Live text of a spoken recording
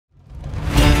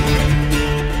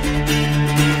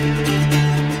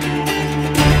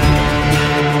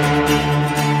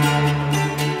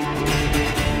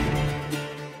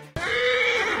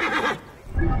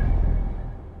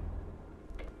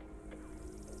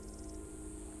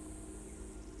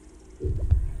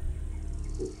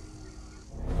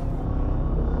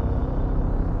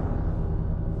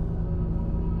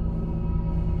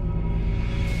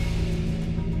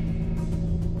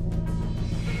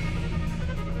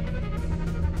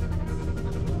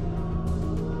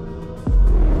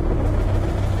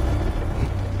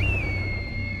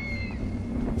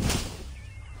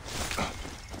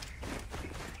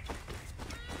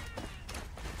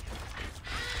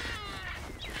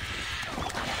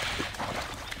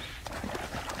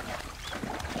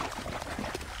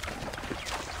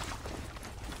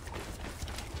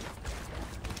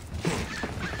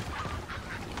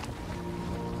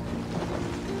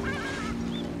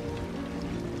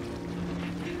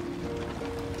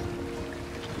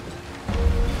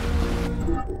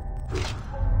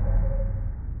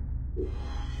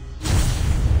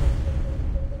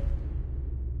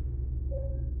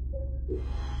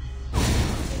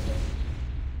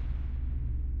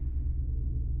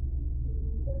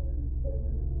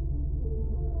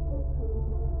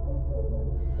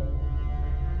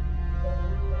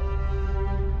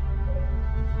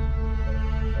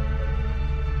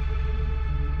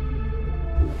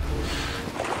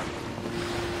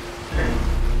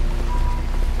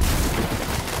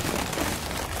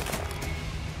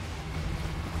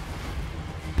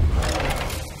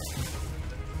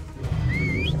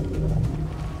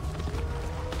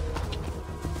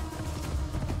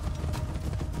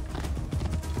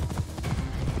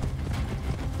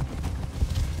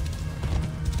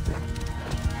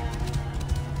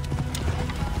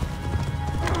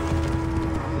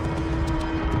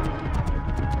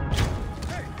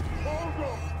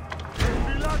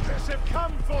have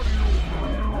come for you!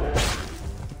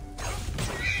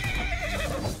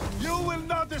 You will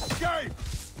not escape!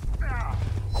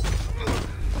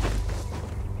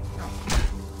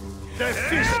 The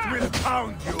fist will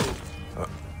pound you!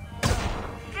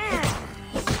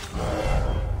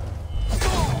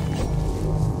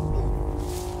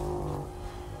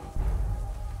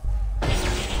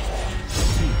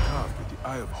 Carved with the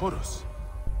Eye of Horus.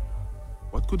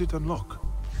 What could it unlock?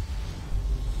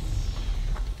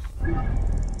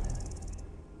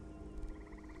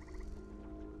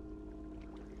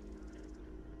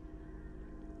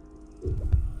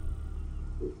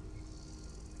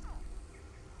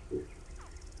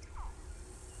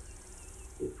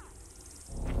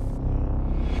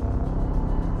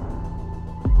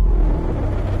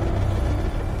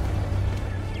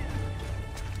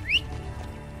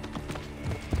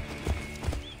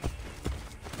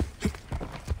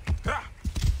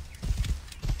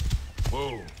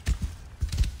 Whoa.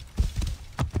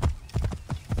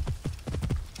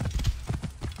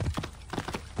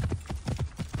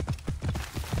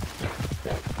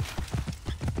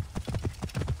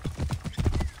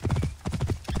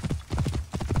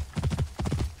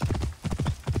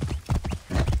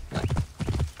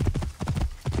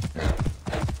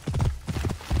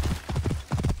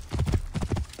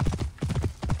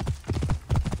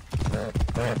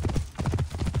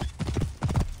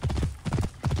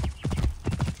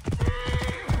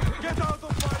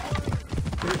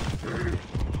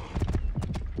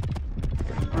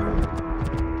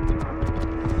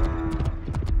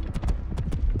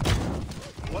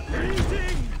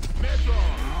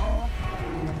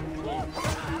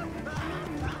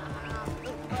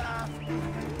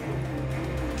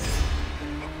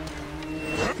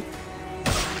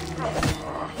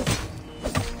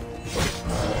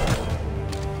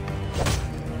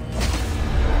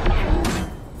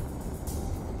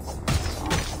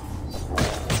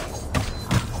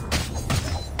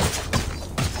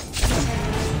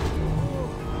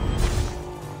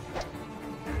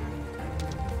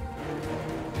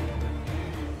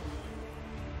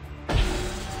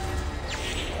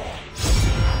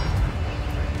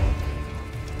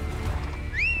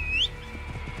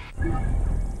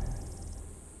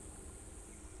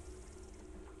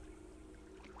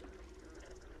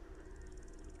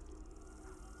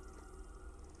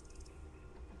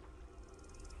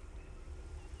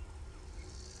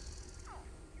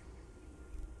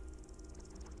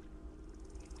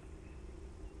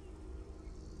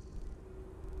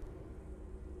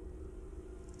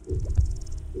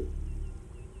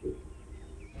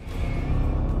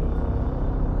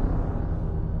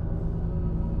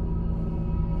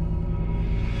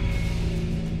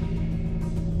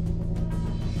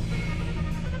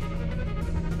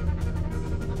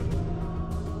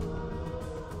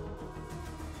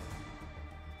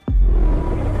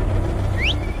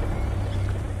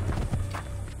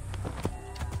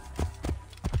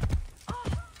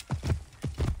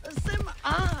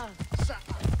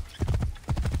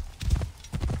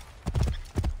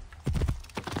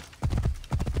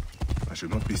 Should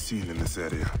not be seen in this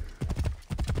area.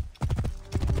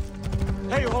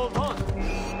 Hey, hold on!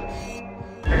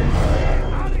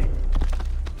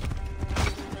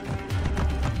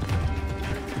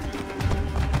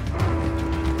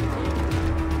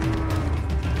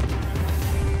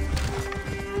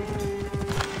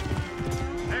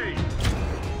 Hey!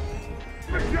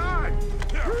 Medjay!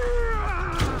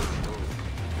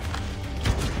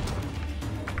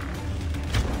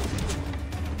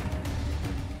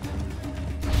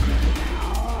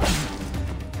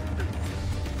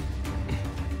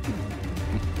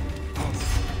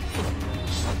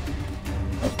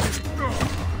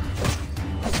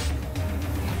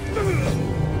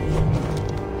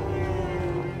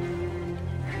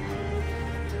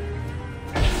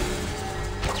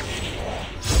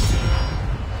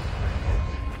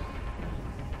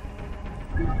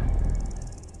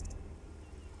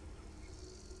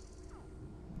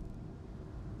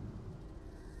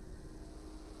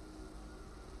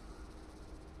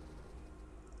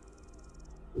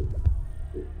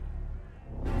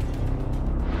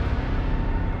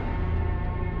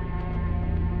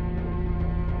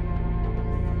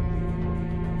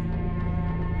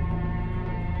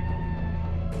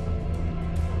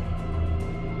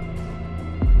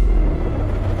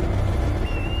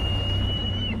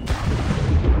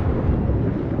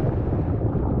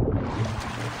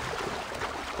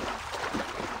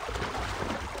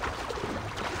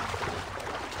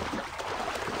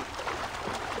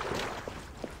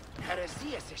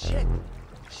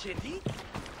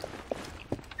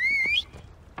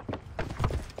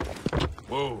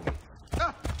 Whoa.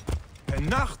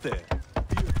 Nachte!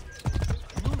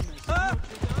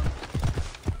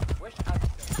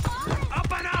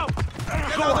 Up and out!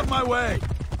 Get out of my way!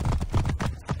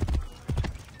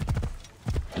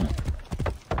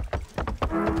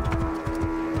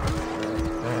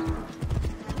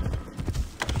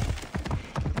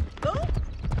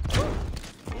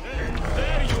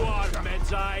 There you are,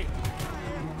 Medjay!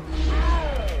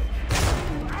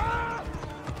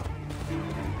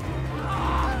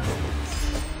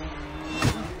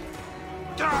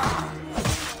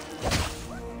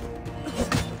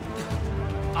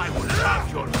 I will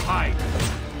have your hide!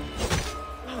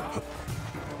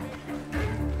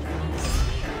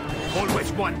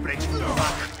 Always one breaks through the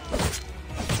back.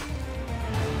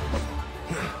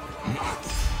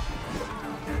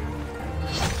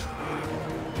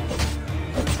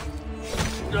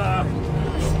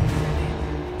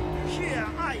 Here,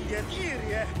 I am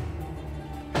here.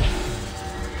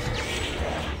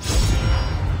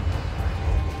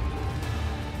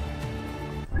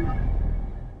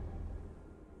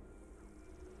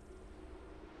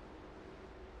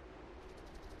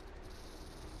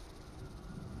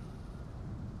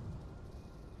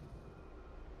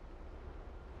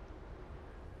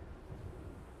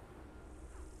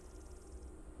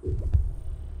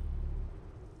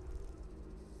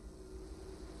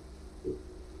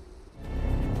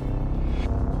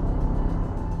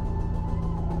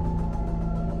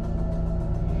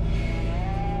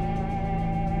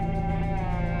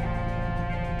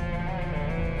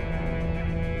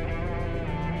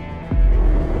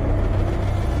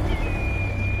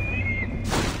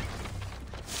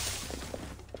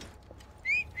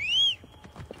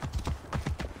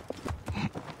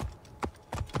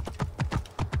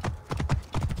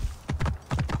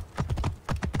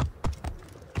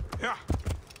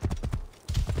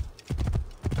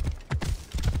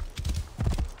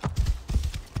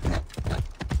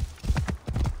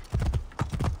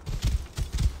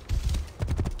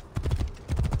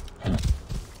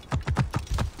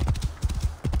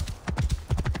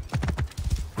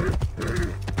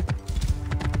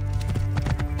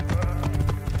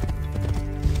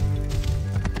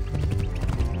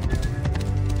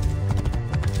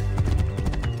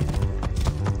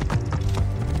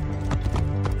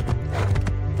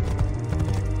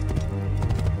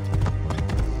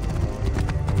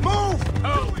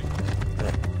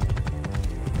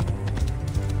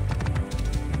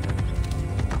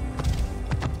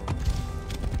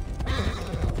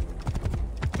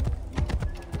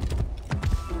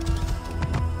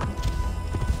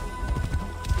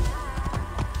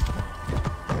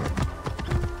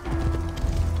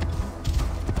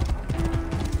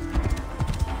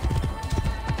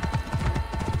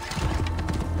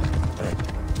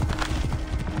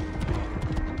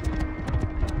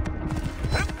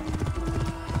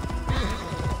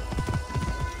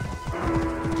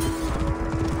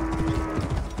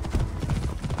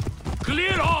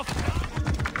 Clear off!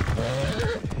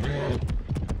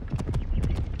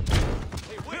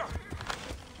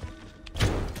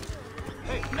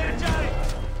 Hey, Medjay!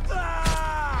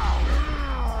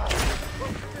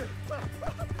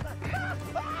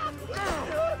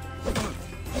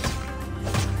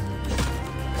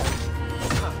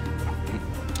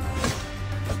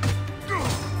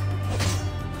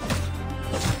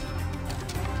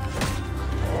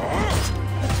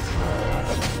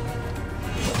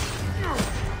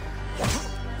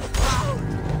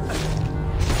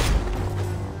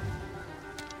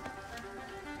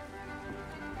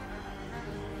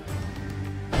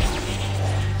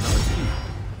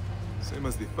 Same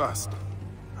as the first.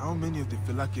 How many of the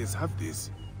Phylakes have this?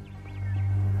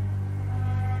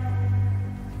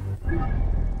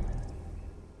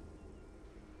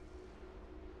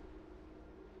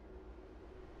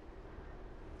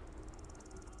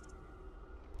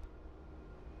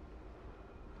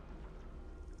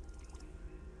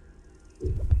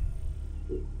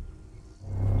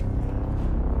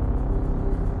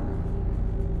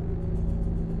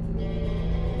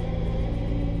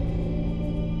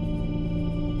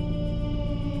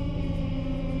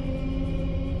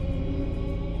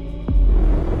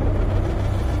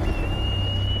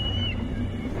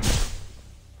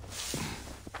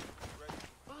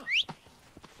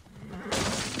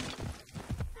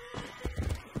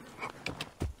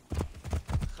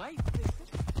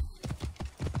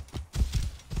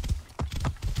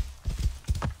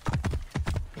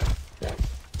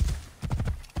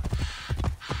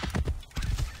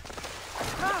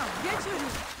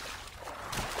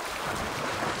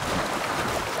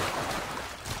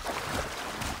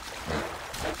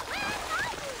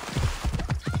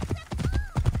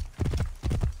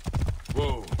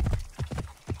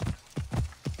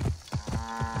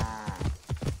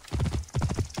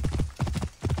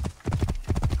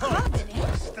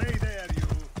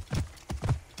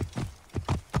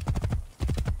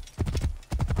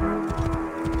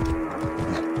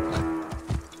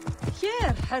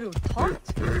 Herald taunt?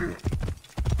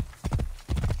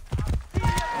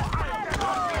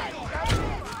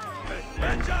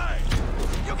 Medjay!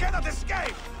 You cannot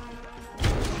escape!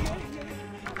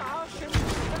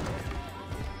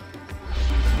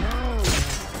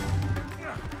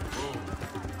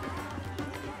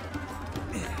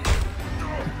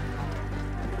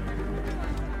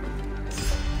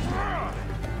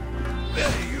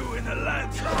 Bury you in a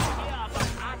landslide! Yeah, but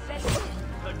Assassin,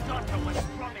 the daughter was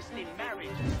promised in marriage.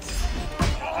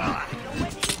 The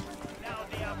wedding, now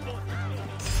they are both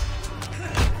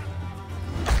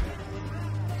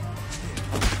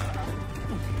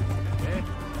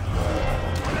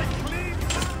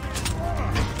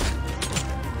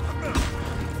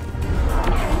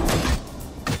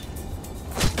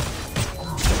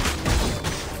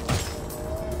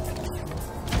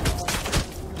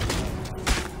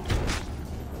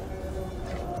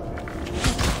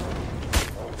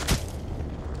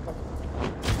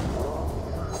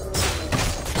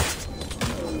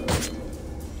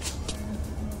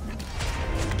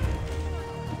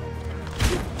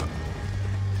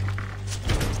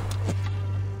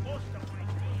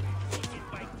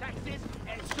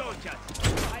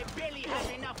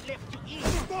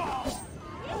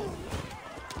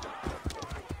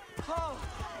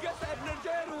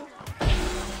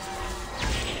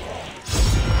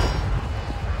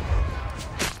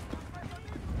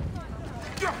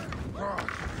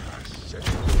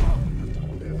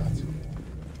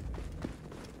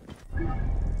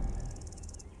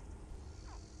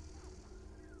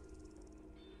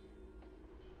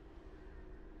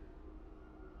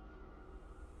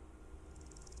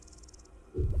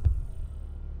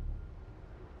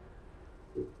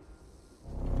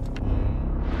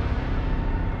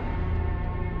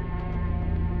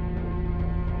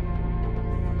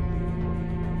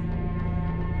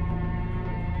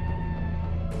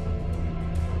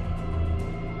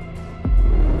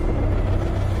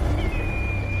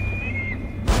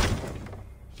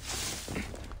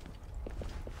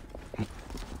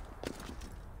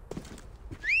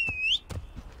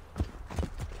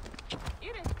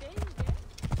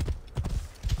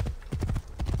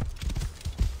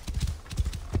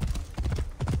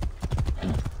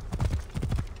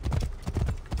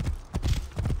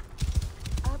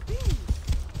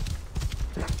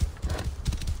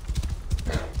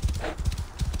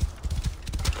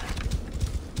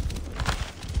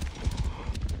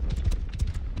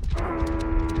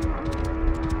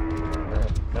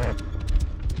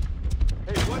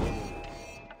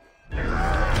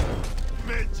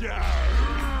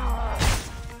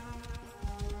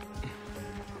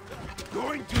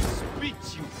Going to spit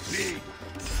you big.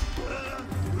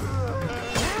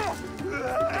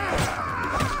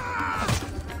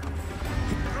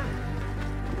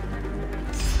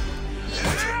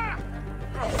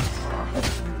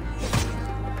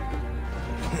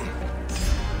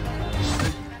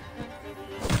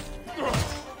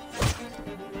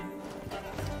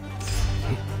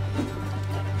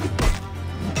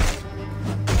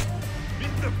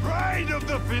 Meet the pride of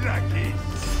the Phylakes.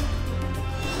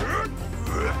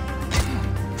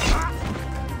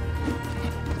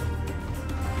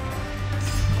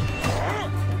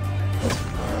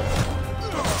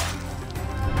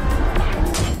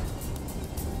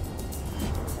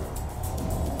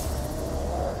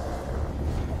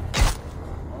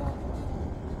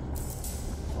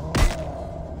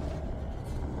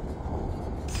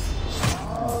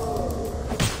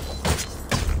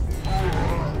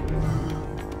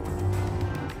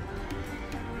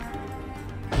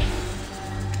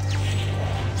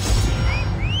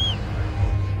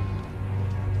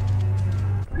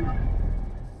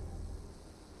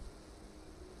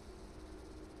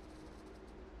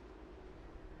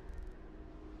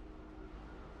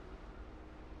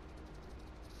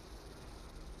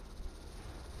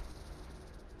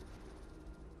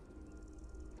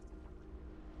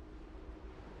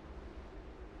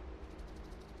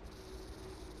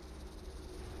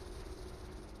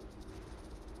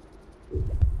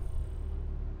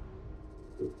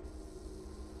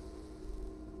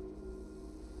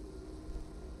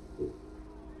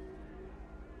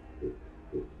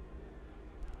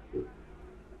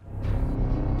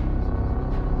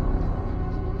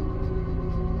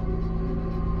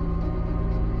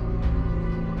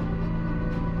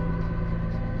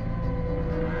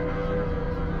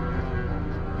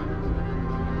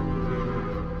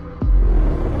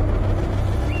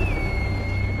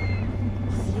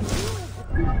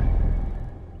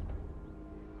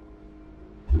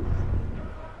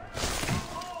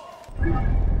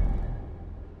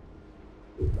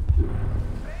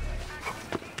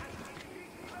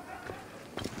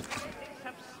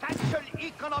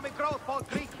 economic growth for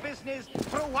Greek business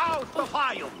throughout the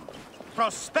Fayum.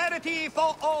 Prosperity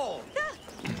for all.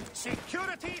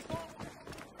 Security for...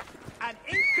 An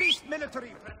increased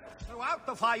military presence throughout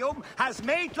the Fayum has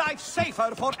made life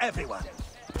safer for everyone.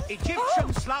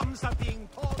 Egyptian slums are being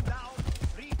torn down,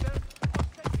 rebuilt,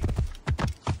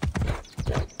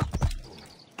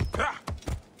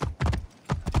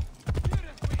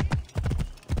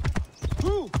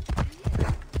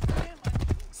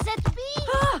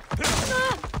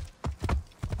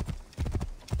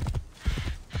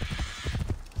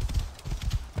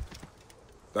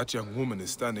 That young woman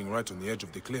is standing right on the edge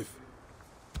of the cliff.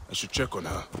 I should check on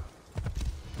her.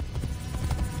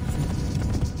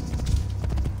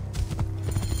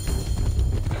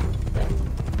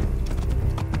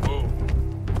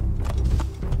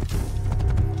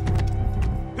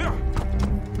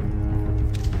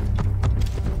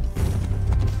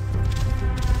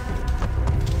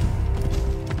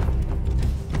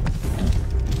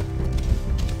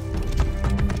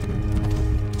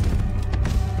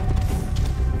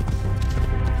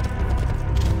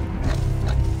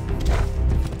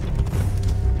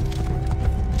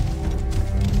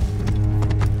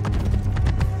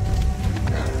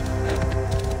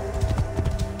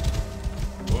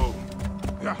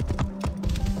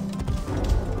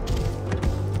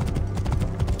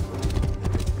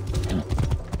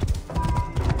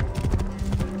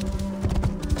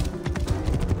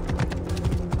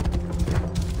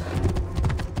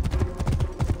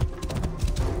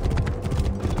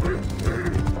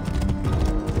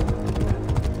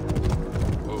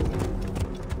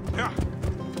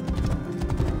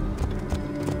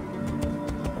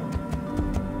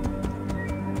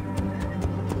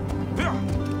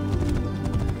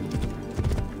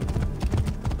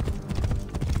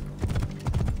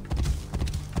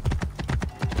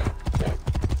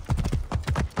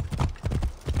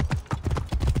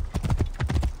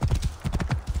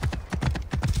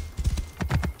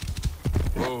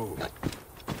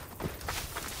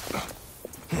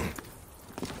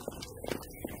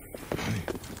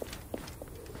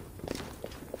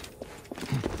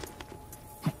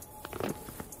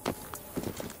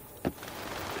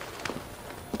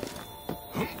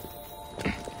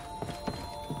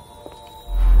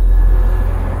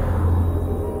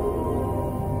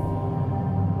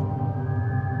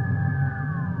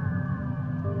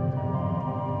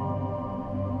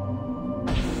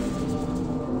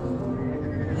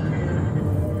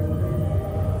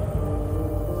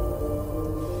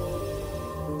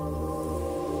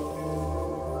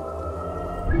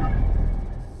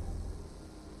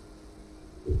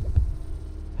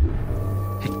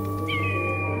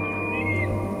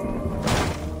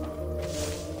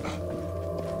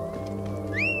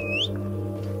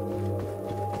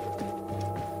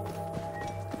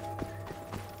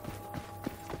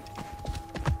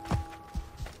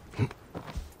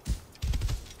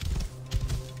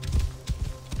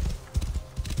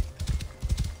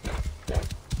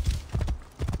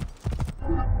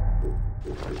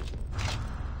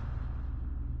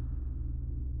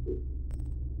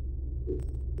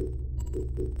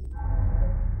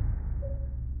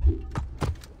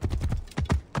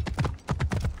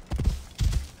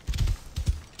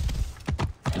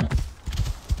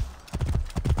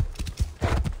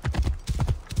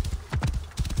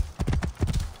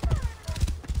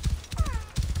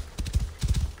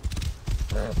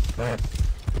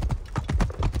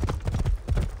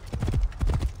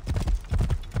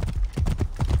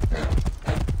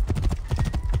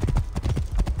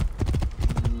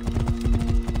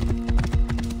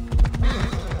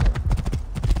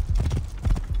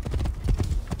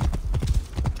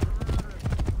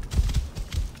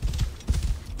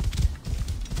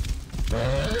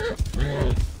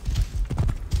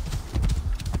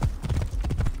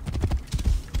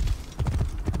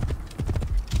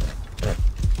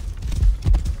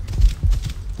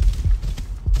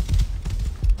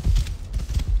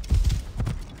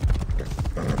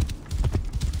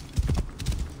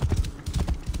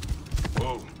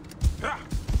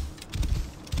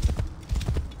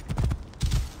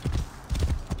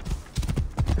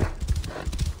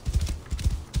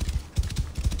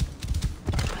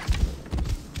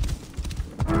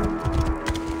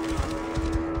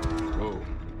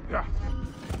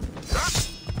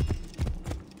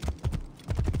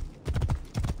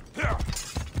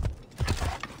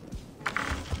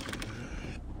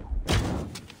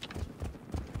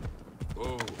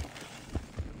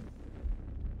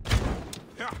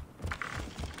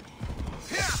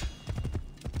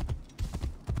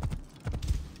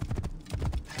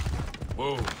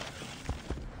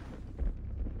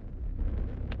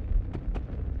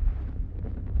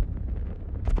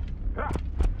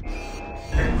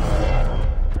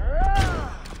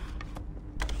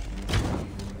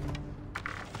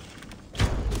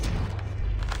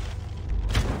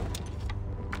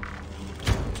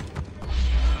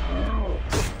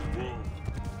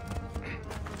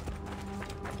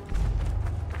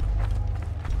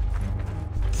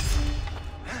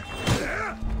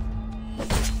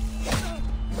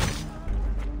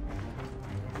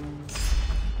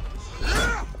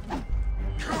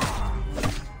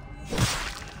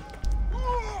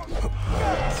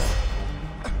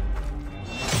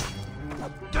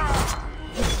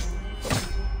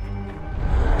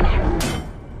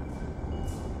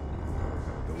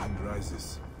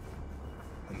 rises,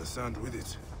 and the sand with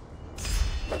it.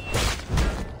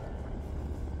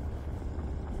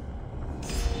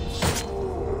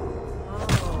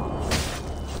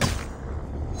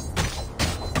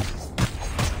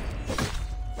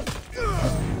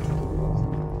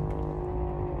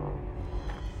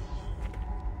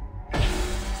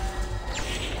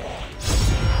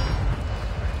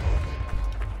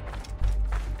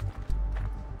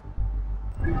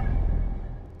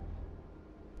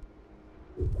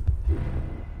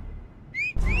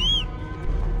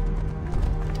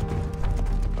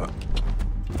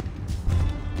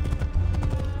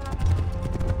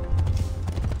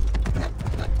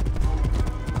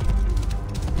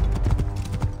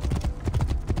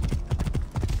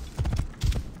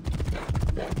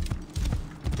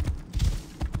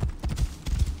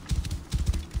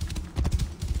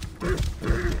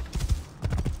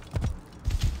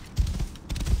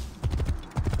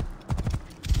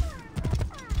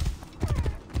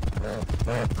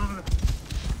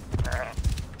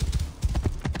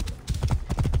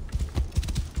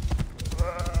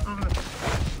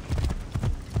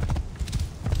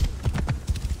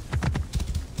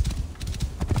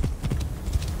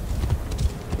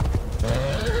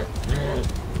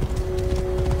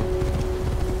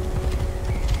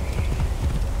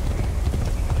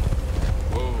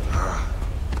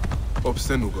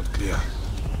 Senu got clear.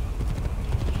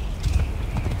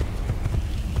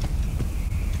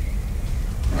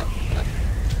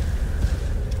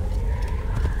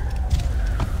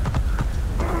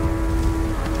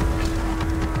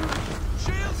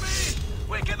 Shield me!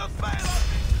 We cannot fail!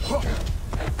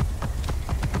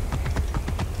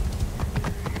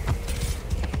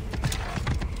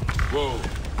 Whoa.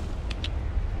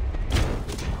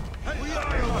 We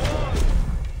are one!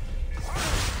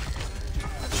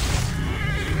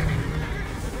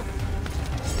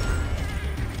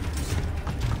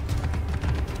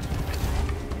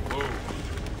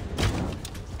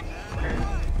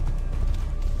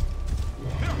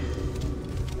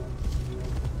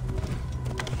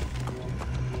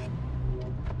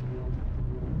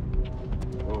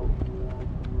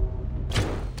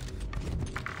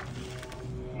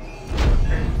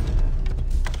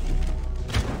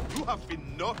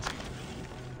 Naughty.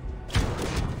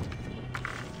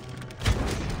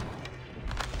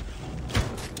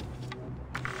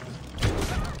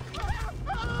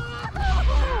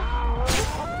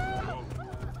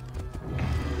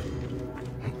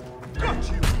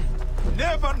 Got you.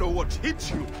 Never know what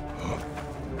hit you.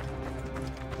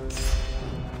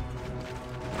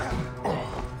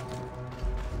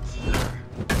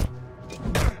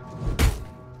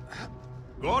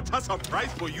 God has a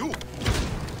prize for you.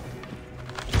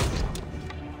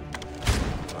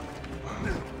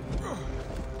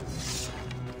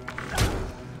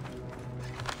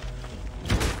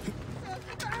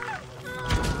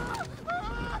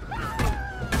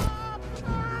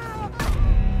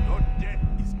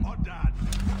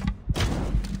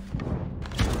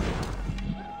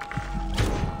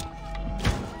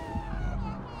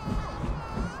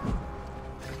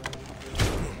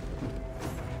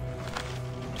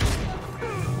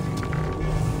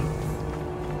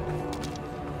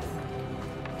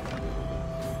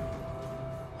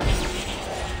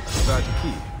 That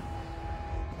key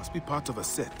must be part of a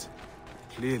set.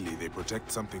 Clearly, they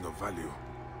protect something of value.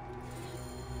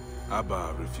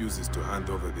 Abba refuses to hand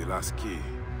over the last key.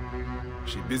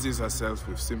 She busies herself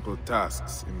with simple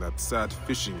tasks in that sad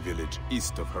fishing village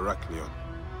east of Heraklion.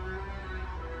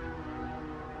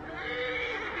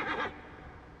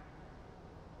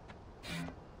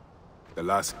 The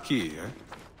last key, eh?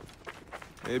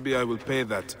 Maybe I will pay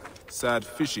that sad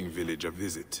fishing village a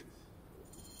visit.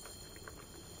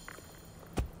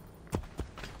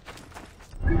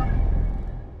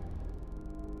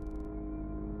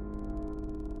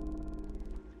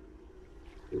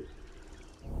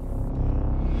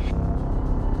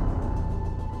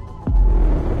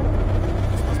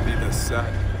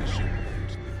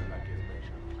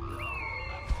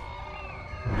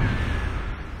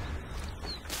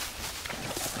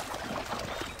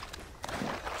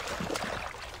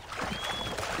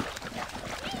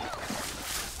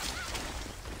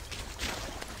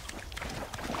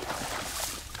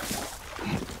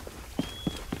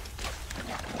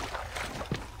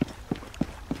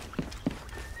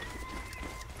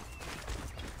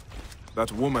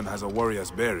 That woman has a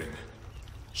warrior's bearing.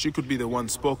 She could be the one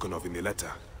spoken of in the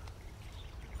letter.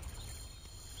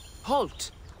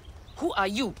 Halt! Who are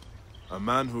you? A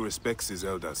man who respects his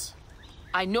elders.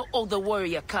 I know all the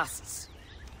warrior castes.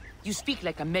 You speak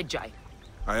like a Medjay.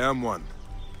 I am one,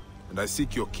 and I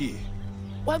seek your key.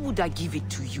 Why would I give it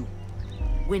to you?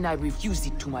 when I refused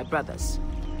it to my brothers.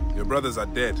 Your brothers are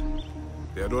dead.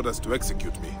 They had orders to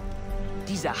execute me.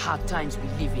 These are hard times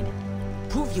we live in.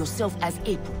 Prove yourself as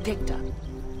a protector,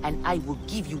 and I will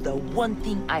give you the one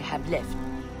thing I have left.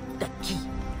 The key.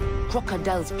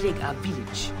 Crocodiles plague our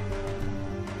village.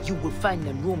 You will find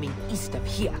them roaming east of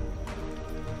here.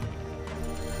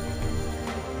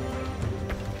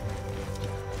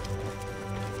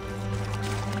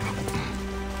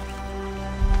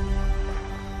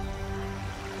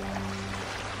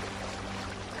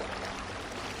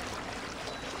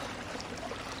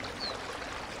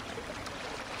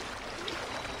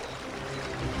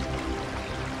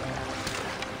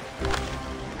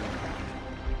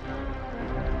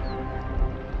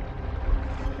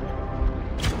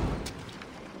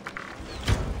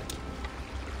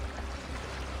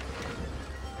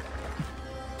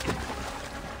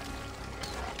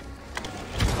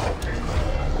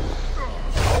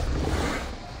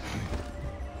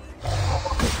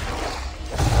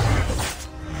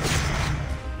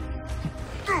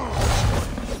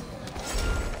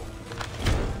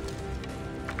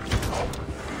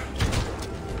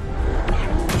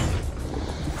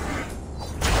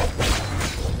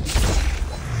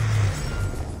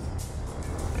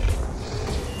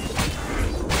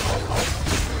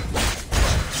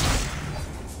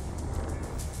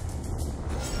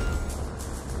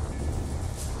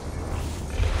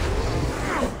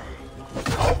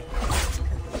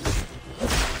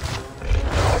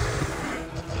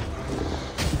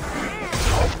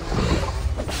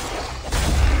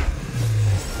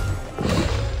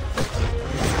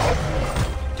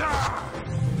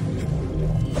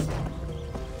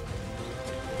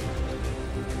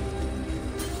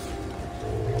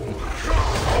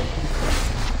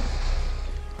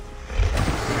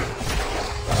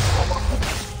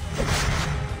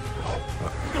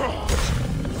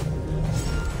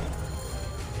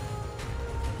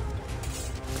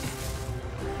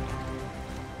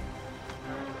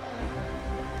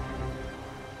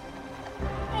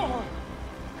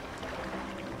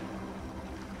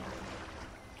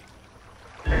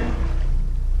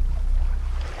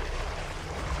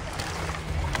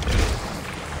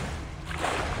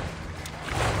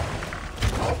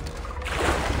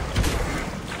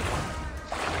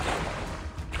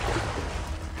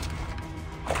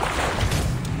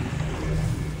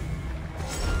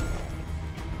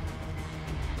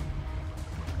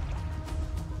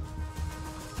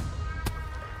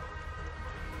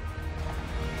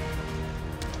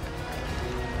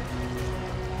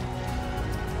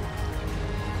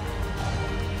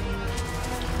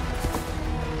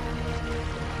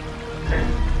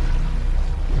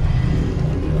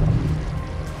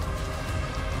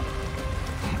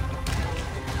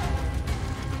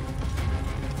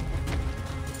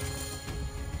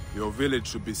 Your village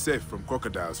should be safe from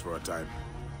crocodiles for a time.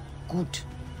 Good.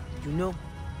 You know,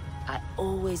 I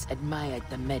always admired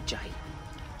the Medjay.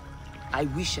 I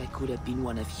wish I could have been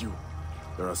one of you.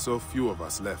 There are so few of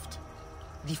us left.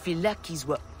 The Phylakes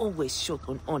were always short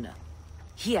on honor.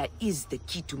 Here is the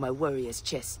key to my warrior's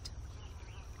chest.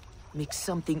 Make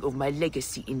something of my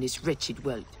legacy in this wretched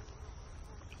world.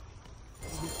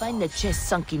 You find the chest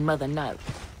sunk in Mother Nile.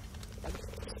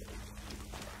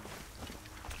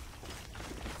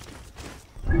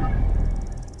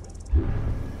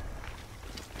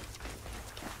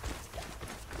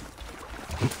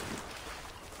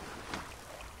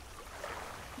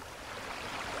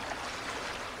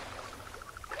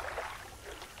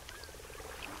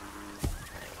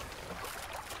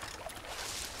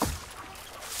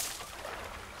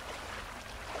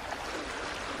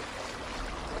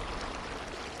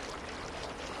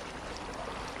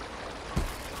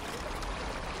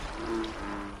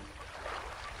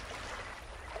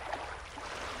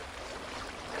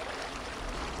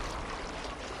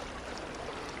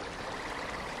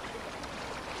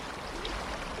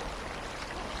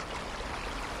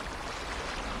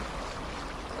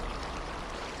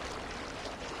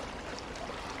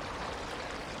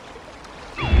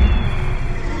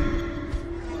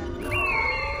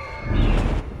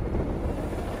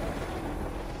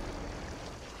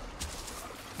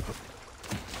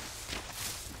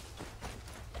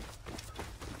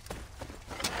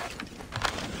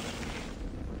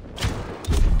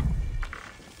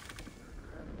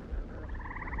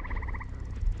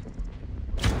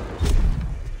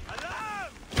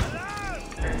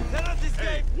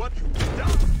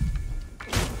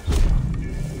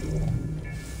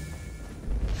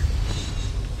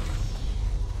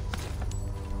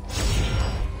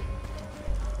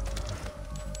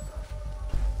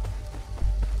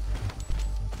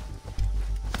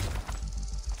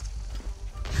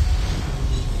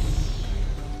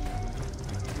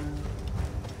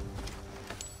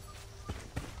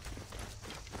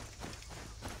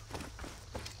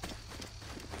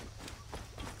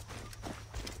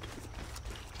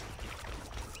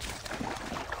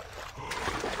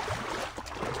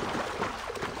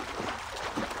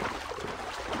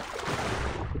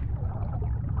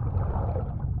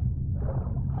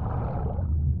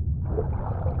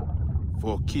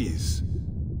 keys.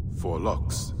 4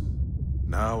 locks.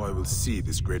 Now I will see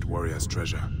this great warrior's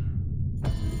treasure.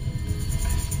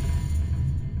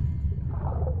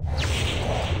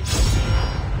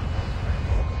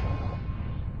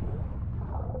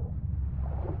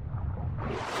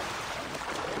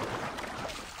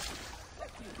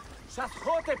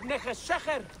 شفخوت ابن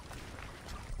خشخر